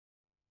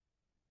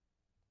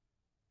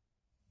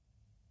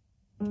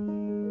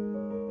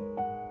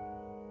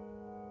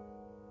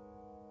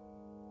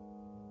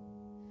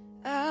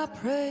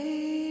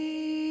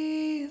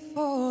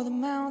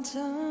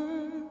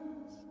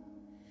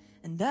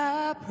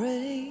I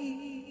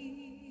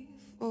pray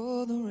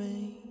for the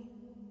rain,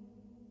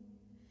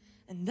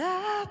 and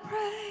I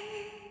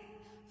pray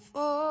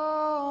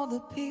for the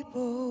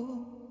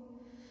people.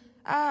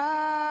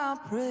 I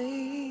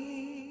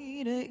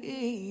pray to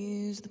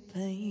ease the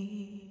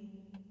pain.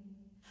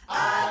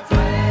 I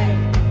pray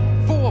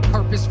for a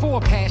purpose, for a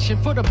passion,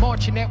 for the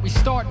marching that we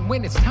start and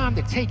when it's time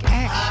to take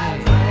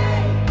action.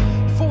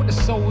 For the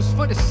souls,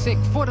 for the sick,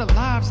 for the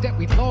lives that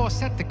we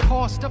lost at the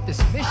cost of this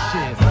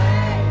mission.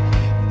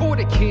 For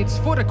the kids,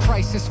 for the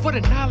crisis, for the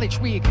knowledge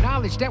we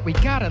acknowledge that we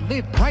gotta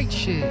live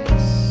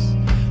righteous.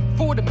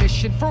 For the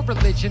mission, for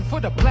religion, for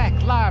the black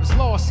lives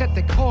lost at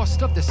the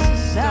cost of the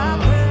system. I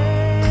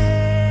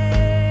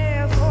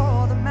pray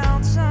for the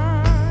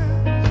mountain,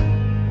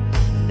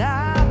 and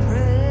I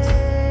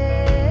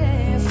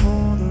pray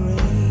for the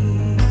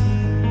rain,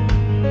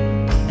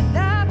 and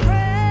I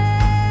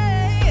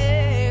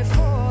pray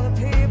for the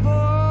people.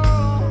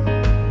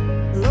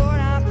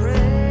 Lord, I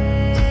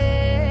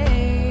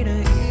pray to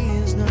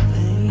ease the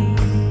pain.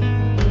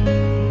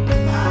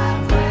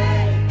 I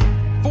pray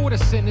for the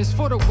sinners,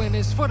 for the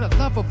winners, for the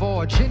love of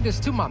all genders,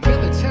 to my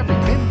military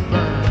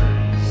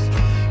members.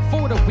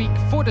 For the weak,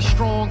 for the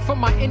strong, for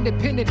my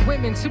independent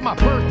women, to my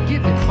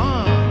birth-giving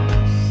moms.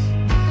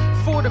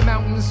 For the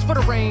mountains, for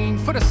the rain,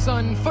 for the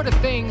sun, for the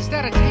things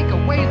that'll take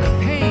away the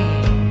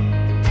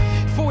pain.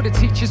 For the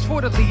teachers,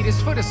 for the leaders,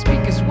 for the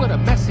speakers, with a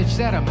message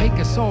that'll make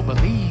us all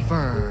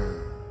believers.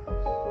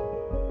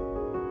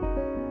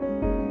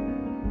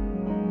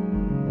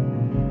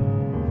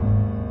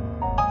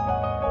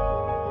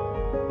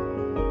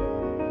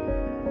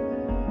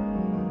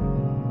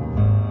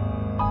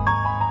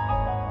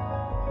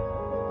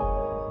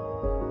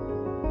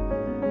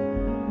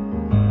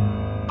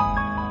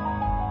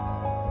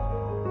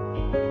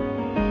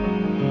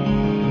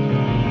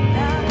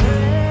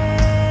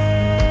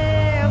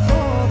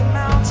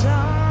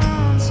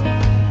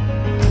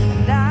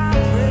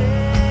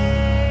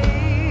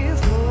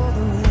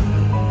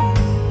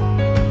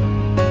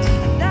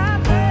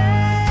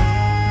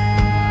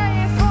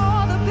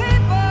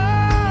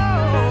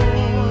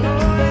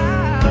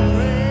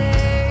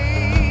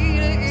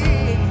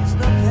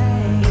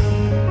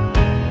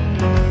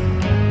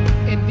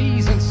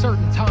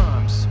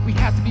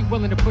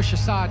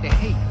 Aside the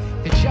hate,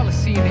 the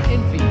jealousy and the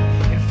envy,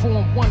 and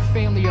form one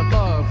family of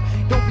love.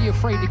 Don't be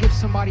afraid to give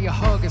somebody a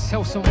hug and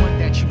tell someone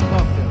that you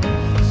love them.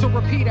 So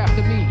repeat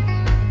after me.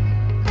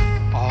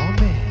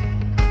 Amen.